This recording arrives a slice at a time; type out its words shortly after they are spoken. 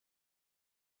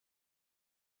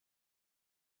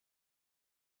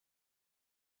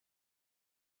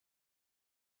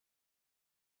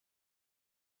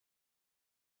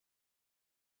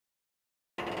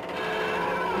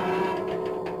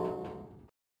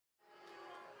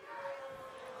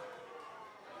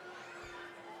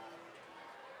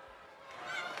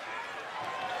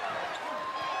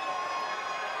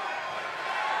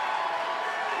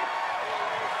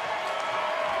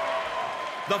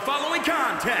The following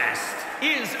contest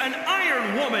is an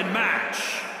Iron Woman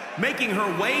match. Making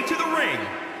her way to the ring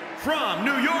from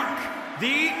New York,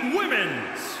 the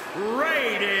Women's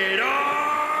Rated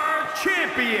R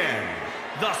Champion,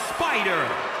 the Spider,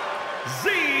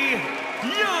 Zoey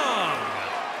Yang.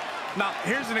 Now,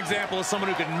 here's an example of someone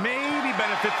who could maybe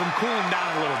benefit from cooling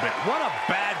down a little bit. What a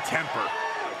bad temper.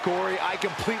 Corey, I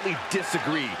completely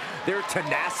disagree. Their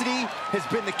tenacity has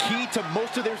been the key to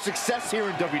most of their success here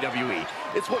in WWE.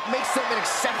 It's what makes them an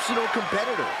exceptional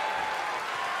competitor.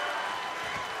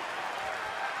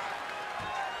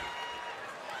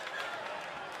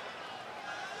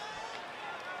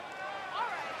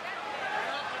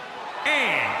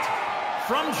 And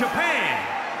from Japan,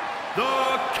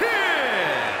 the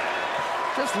Kid.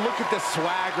 Just look at the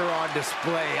swagger on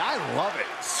display. I love it.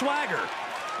 Swagger?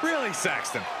 Really,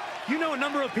 Saxton? You know a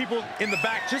number of people in the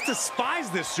back just despise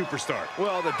this superstar.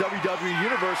 Well, the WWE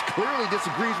Universe clearly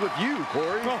disagrees with you,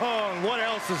 Corey. Oh, and what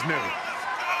else is new?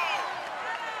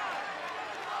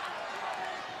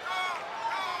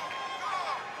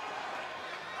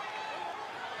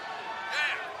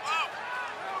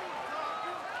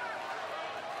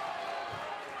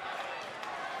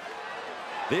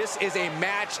 This is a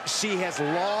match she has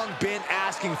long been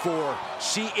asking for.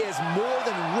 She is more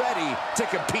than ready to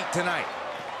compete tonight.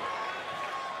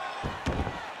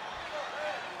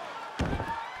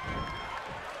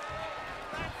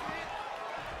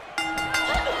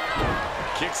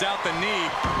 Kicks out the knee.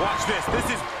 Watch this. This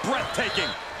is breathtaking.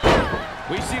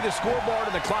 We see the scoreboard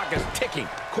and the clock is ticking.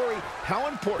 Corey, how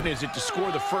important is it to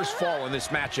score the first fall in this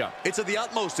matchup? It's of the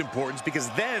utmost importance because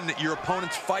then your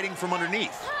opponent's fighting from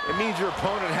underneath. It means your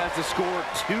opponent has to score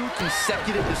 2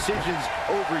 consecutive decisions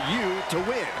over you to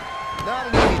win. Not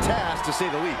an easy task, to say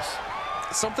the least.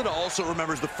 Something to also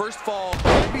remember is the first fall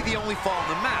might be the only fall in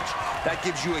the match. That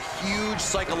gives you a huge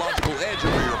psychological edge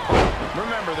over your opponent.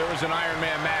 Remember, there was an Iron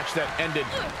Man match that ended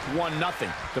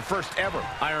 1-0. The first ever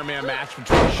Iron Man match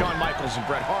between Shawn Michaels and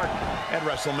Bret Hart at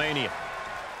WrestleMania.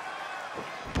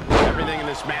 Everything in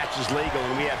this match is legal,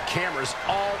 and we have cameras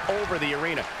all over the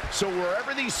arena. So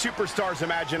wherever these superstars'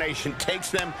 imagination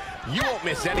takes them, you won't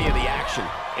miss any of the action.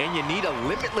 And you need a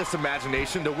limitless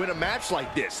imagination to win a match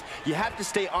like this. You have to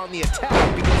stay on the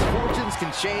attack because fortunes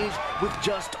can change with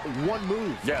just one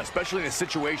move. Yeah, especially in a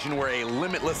situation where a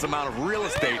limitless amount of real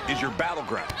estate is your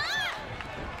battleground.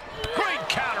 Great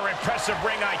counter, impressive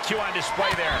ring IQ on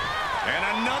display there.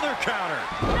 And another counter.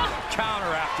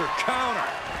 Counter after counter.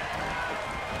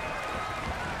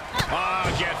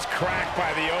 Oh, gets cracked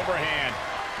by the overhand.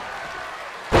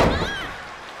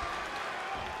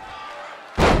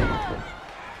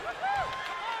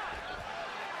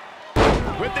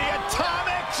 With the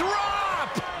atomic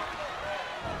drop!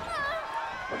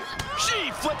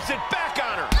 She flips it back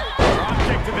on her. Drop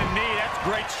kick to the knee. That's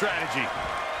great strategy.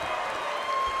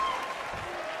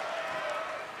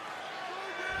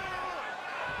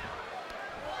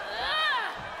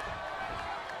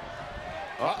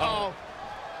 Uh-oh.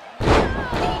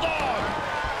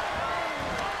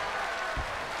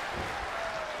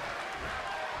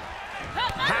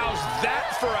 How's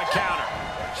that for a counter?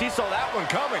 She saw that one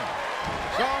coming.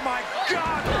 Oh, my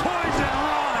God. Poison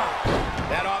Rana.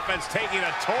 That offense taking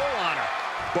a toll on her.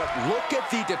 But look at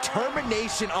the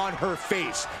determination on her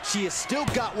face. She has still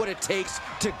got what it takes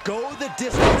to go the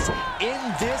distance in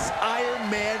this Iron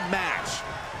Man match.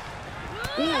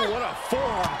 Ooh, what a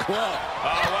forearm club.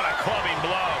 Oh, what a clubbing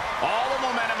blow. All the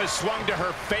momentum is swung to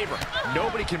her favor.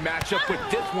 Nobody can match up with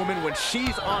this woman when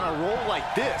she's on a roll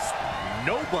like this.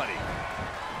 Nobody.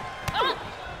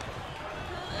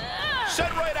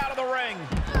 Sent right out of the ring.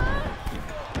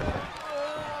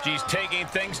 She's taking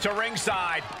things to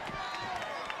ringside.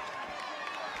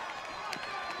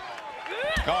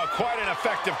 Oh, quite an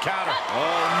effective counter.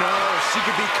 Oh, no. She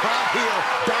could be caught here.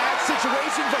 Bad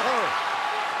situation for her.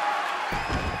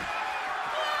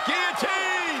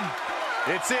 Guillotine!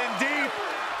 It's in deep.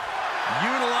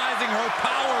 Utilizing her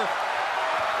power.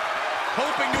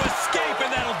 Hoping to escape,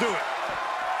 and that'll do it.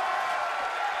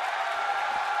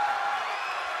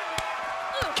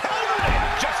 Countered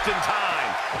it just in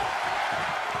time.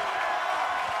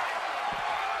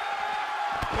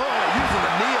 Oh, using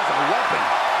the knee as a weapon.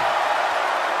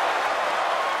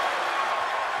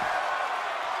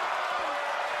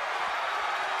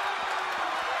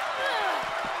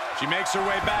 She makes her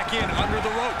way back in under the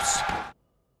ropes.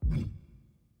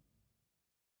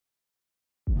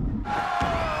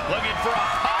 Looking for a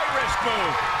high-risk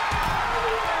move.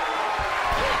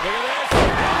 Look at this.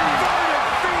 Inverted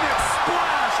Phoenix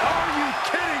Splash. Are you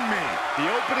kidding me? The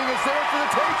opening is there for the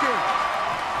taking.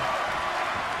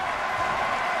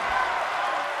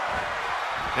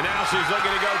 And now she's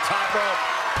looking to go top rope.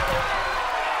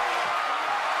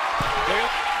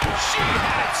 She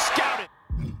had it scouted.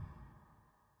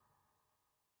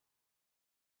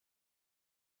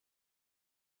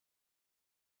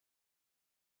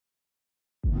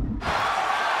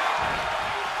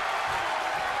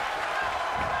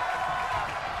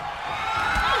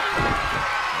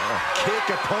 Kick,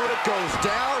 opponent goes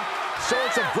down.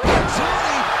 Showing some great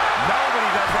agility. Nobody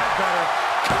does that better.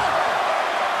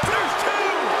 There's two.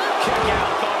 Kick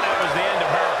out. Thought that was the end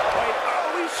of her. Wait,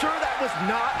 are we sure that was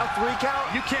not a 3 count?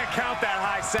 You can't count that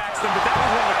high, Saxton, but that was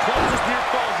one of the closest near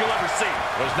falls you'll ever see.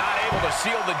 Was not able to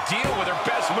seal the deal with her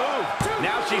best move.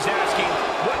 Now she's asking,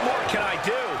 what more can I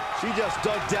do? She just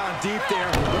dug down deep there,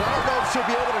 but I don't know if she'll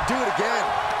be able to do it again.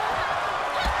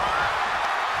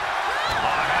 Oh,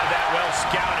 I had that well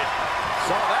scouted.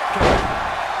 Saw that coming.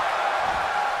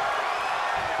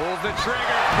 Pulls the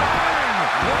trigger. Bang!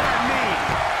 What a knee.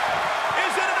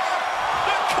 Is it enough?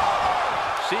 The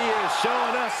cover! She is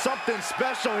showing us something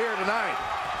special here tonight.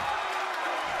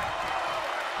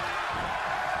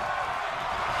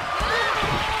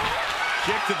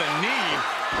 Kick to the knee.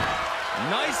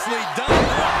 Nicely done.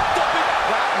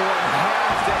 That one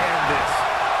has to end this.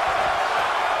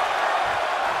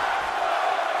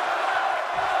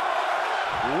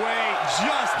 Wait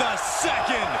just a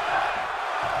second.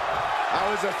 I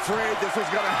was afraid this was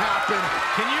going to happen.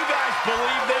 Can you guys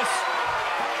believe this?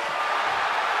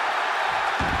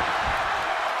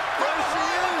 There she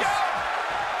is.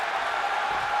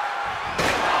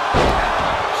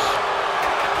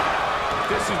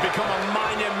 This has become a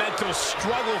monumental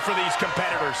struggle for these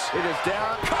competitors. It is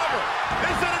down. Cover!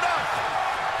 Is it enough?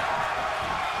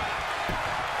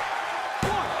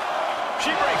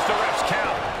 She breaks the ref's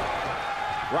count.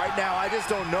 Right now, I just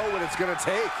don't know what it's going to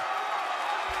take.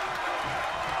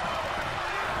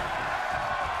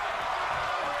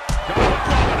 A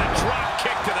drop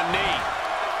kick to the knee.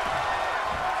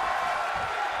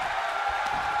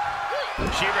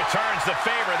 She returns the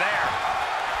favor there.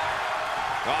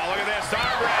 Oh, look at this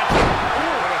arm wrench.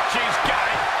 She's got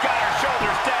it. Got her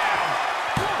shoulders down.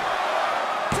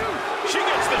 She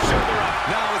gets the shoulder up.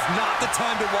 Now is not the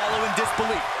time to wallow in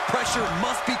disbelief. Pressure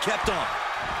must be kept on.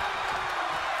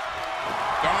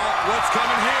 Oh, what's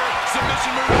coming here?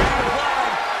 Submission move being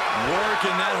applied.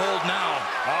 Working that hold now.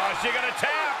 Oh, is she gonna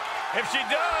tap? If she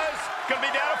does, gonna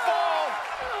be down a fall.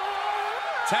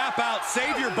 Tap out,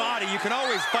 save your body. You can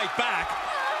always fight back.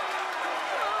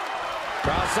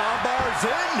 Cross arm bars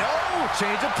in. No,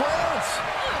 change of plans.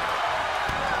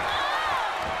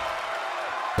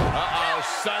 Uh-oh,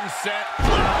 sunset.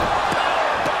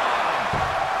 Powerbomb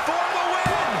for the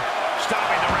win.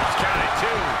 Stopping the ref's count at 2.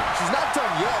 She's not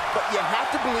done yet, but you have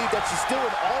to believe that she's still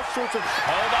in all sorts of...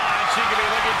 Hold on, she could be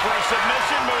looking for a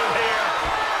submission move here.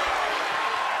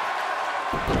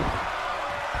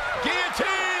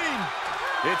 Guillotine!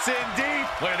 It's in deep.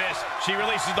 Look at this. She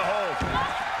releases the hold.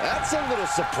 That's a little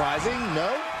surprising, no?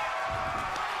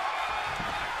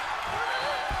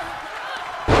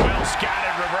 Well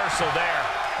scattered reversal there.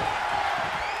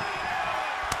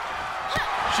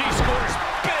 She scores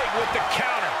big with the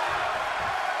counter.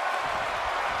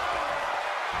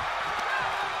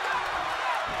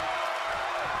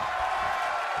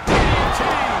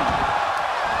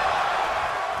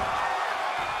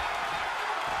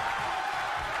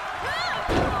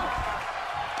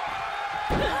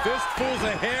 Fistfuls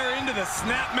of hair into the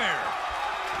snapmare.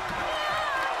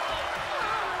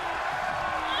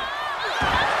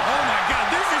 Oh my God,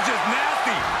 this is just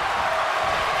nasty.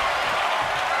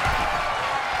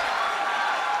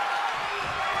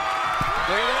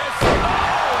 Look at this.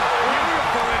 Oh,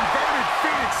 beautiful inverted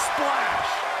Phoenix splash.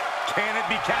 Can it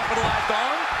be capitalized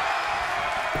on?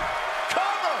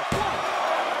 Cover!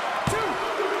 1, 2,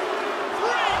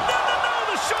 3. No.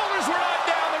 The shoulders were not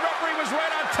down. The referee was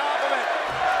right on top of it.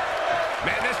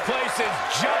 Man, this place is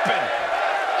jumping.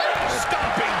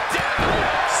 Stomping down.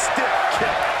 Stiff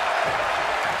kick.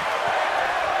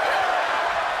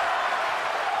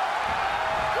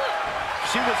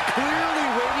 She was clearly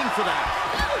waiting for that.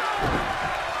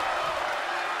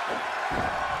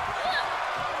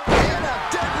 And a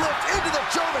deadlift into the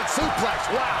German suplex.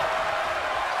 Wow.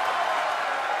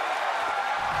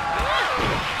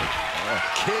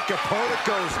 Kick, opponent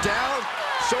goes down.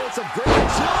 Showing some great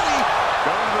agility.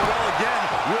 Going to the well again.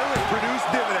 Will it produce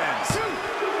dividends?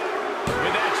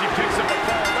 With that, she picks up a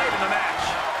fall late in the match.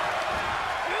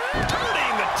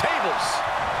 Turning the tables.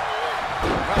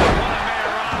 What a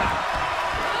Ryona.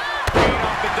 Being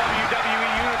off the WWE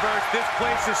Universe, this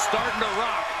place is starting to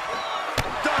rock.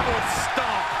 Double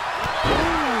stomp.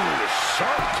 Ooh,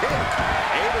 sharp kick.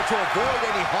 Able to avoid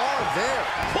any harm there.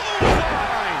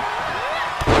 Clothesline.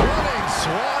 Running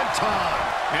Swanton.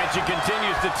 And she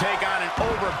continues to take on an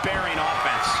overbearing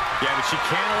offense. Yeah, but she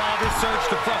can't allow this surge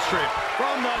to frustrate.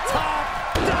 From the top,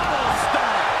 double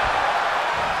stomp.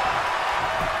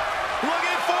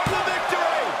 Looking for the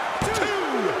victory.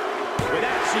 2. With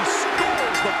that, she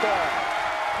scores the fall.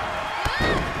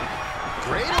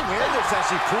 Great awareness as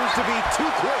she proves to be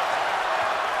too quick.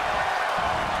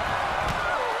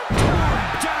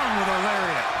 Down with a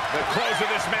lariat. The close of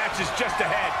this match is just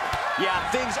ahead. Yeah,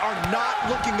 things are not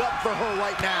looking up for her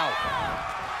right now.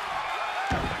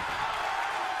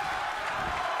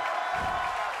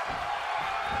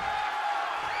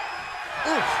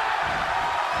 Oof.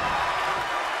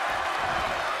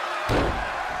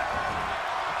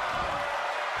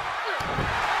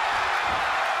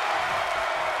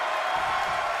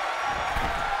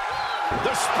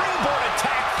 The springboard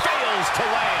attack fails to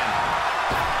land.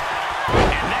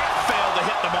 And that failed to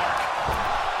hit the mark.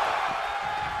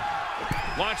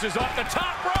 Launches off the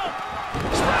top rope.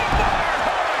 Springboard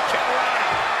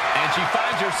hurricane. And she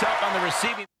finds herself on the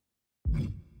receiving.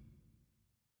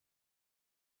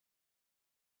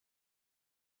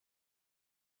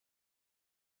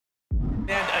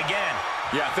 And again.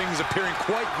 Yeah, things appearing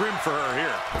quite grim for her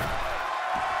here.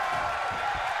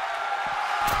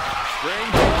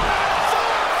 Springboard.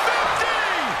 450!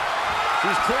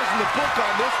 She's closing the book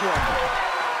on this one.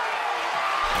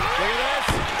 Look at this.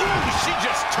 Ooh, she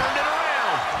just turned it around.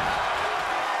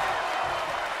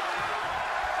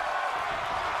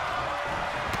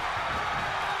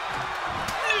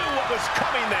 Knew what was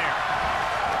coming there.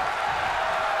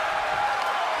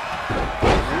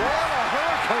 What a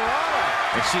hurricane.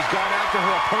 And she's gone after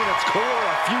her opponent's core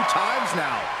a few times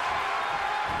now.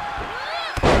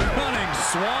 Running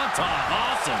swanton.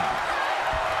 Awesome.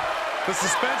 The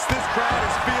suspense this crowd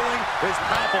is feeling is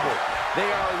palpable. They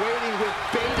are waiting with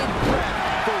bated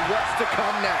breath for what's to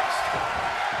come next.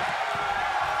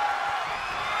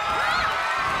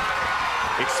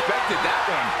 Expected that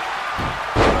one.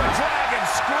 Dragon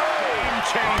scream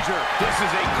changer. This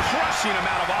is a crushing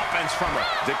amount of offense from her.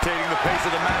 Dictating the pace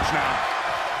of the match now.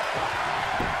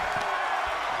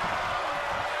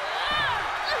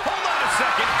 Hold on a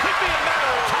second. Could be a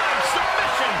matter of time.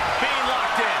 Submission being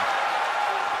locked in.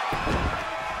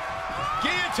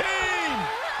 Guillotine.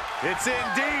 It's in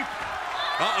deep.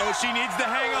 Uh-oh, she needs to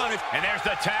hang on. And there's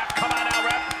the tap. Come on now,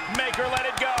 ref. Make her let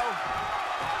it go.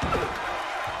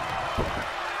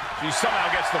 She somehow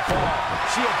gets the fall.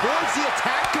 She avoids the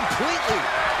attack completely.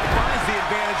 Finds the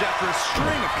advantage after a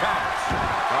string of counters.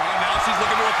 Now she's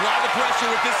looking to apply the pressure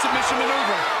with this submission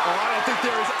maneuver. Oh, I don't think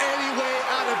there is any way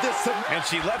out of this. And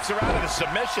she lets her out of the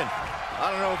submission.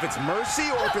 I don't know if it's mercy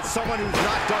or if it's someone who's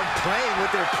not done playing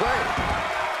with their play.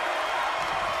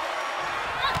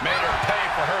 Made her pay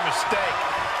for her mistake.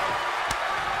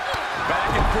 Back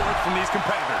and forth from these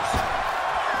competitors.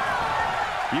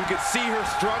 You can see her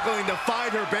struggling to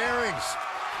find her bearings.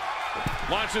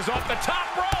 Launches off the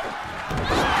top rope.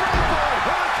 Springboard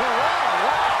hurricane.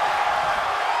 Wow.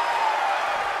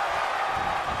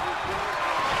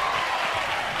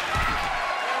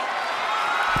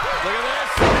 Look at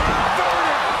this.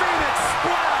 Inverted Phoenix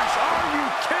splash. Are you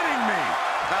kidding me?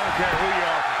 I don't care who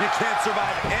you are. You can't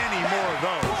survive any more of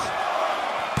those.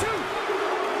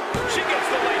 2. She gets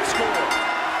the late score.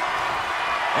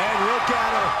 And look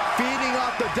at her, feeding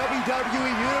off the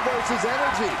WWE Universe's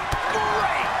energy.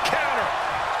 Great counter.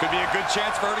 Could be a good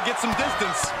chance for her to get some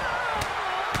distance.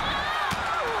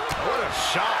 What a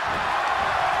shot.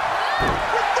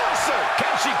 Reversal.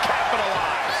 Can she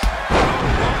capitalize?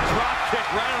 Oh, drop kick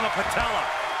right on the patella.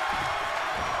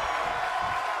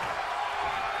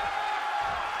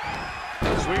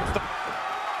 Sweeps the...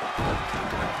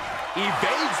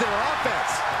 Evades their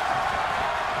offense.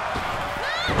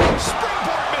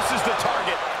 Springboard misses the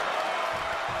target.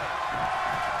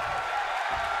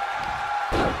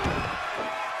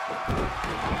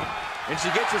 And she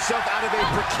gets herself out of a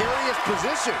precarious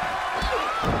position.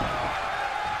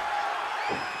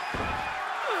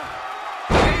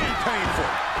 Painful.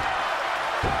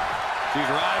 She's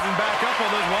rising back up on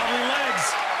those wobbly legs.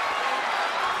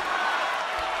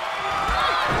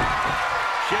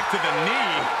 Kick to the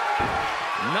knee.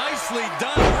 Nicely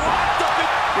done. Wrapped up it.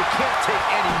 You can't take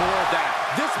any more of that.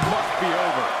 This must be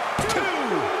over. 2.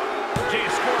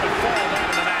 Can't score and fall down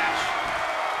in the match.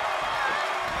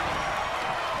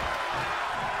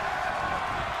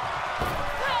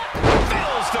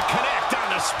 Fails to connect on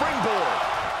the springboard.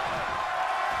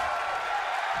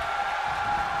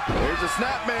 There's a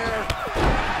snapmare.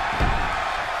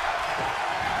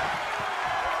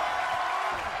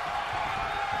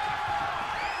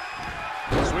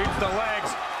 Sweeps the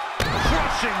legs.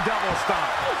 Crushing double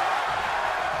stomp.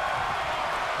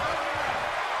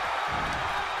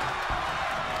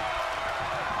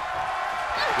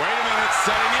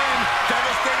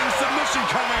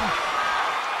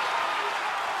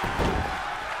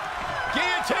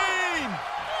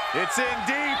 Gets in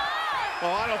deep.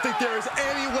 Oh, I don't think there is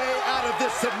any way out of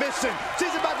this submission.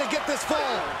 She's about to get this fall.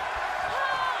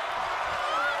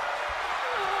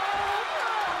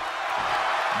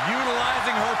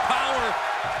 Utilizing her power,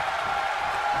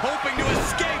 hoping to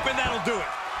escape, and that'll do it.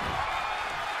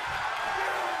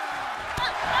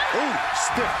 Ooh,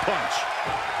 stiff punch.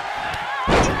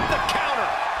 The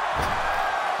counter.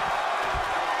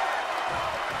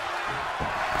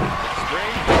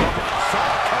 Straight. Saw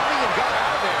it coming and got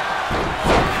out of there.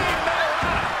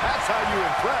 That's how you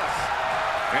impress.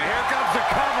 And here comes the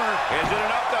cover. Is it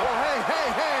enough to... Oh, hey,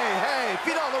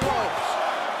 feet on the ropes.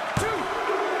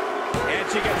 And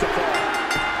she gets a fall.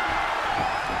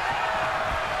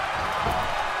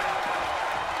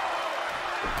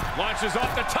 Launches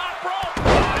off the top rope.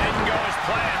 Oh, didn't go as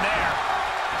planned there.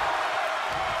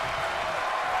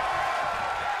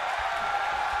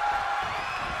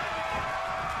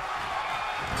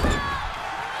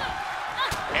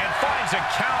 And finds a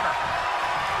counter.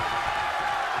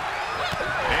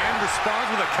 And responds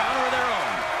with a counter of their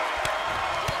own.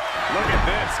 Look at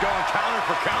this, going counter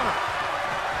for counter.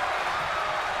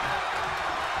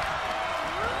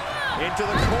 Into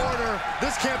the corner.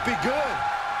 This can't be good.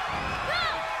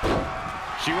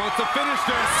 She wants to finish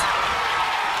this.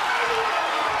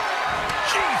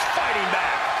 She's fighting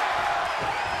back.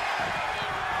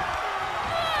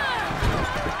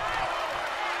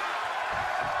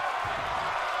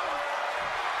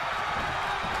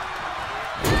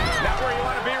 Not where you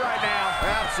want to be right now.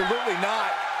 Absolutely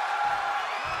not.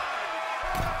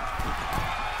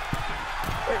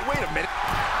 Wait a minute.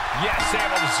 Yes,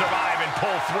 able to survive and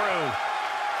pull through.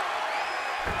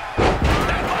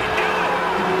 That might do it.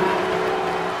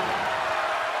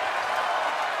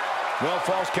 Well,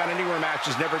 Falls Count Anywhere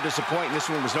matches never disappoint, and this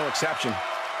one was no exception.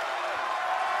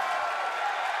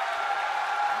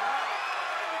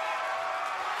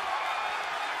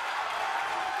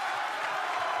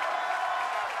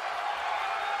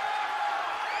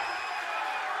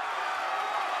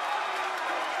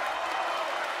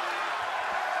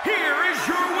 Here is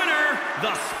your winner,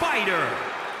 the Spider,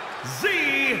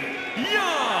 Zoey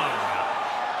Yang.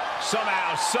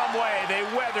 Somehow, some way, they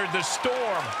weathered the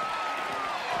storm.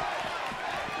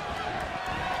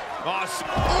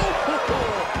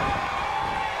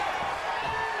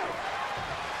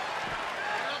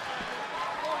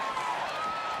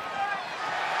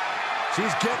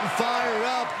 She's getting fired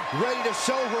up, ready to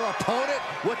show her opponent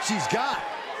what she's got.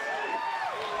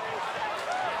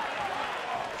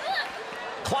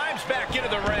 Climbs back into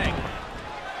the ring.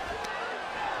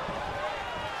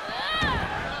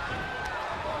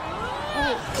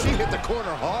 Ooh, she hit the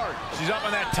corner hard. She's up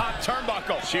on that top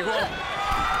turnbuckle. She won't.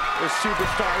 The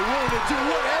superstar willing to do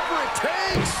whatever it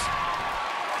takes.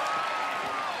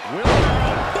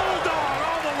 Bulldog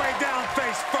all the way down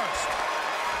face first.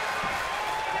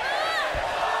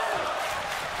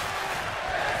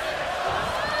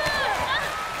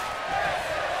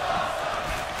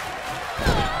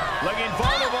 Looking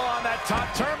vulnerable on that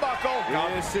top turnbuckle.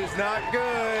 This is not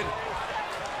good.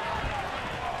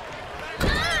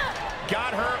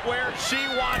 Got her where she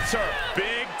wants her.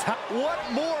 Big time.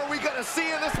 What more are we going to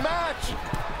see in this match?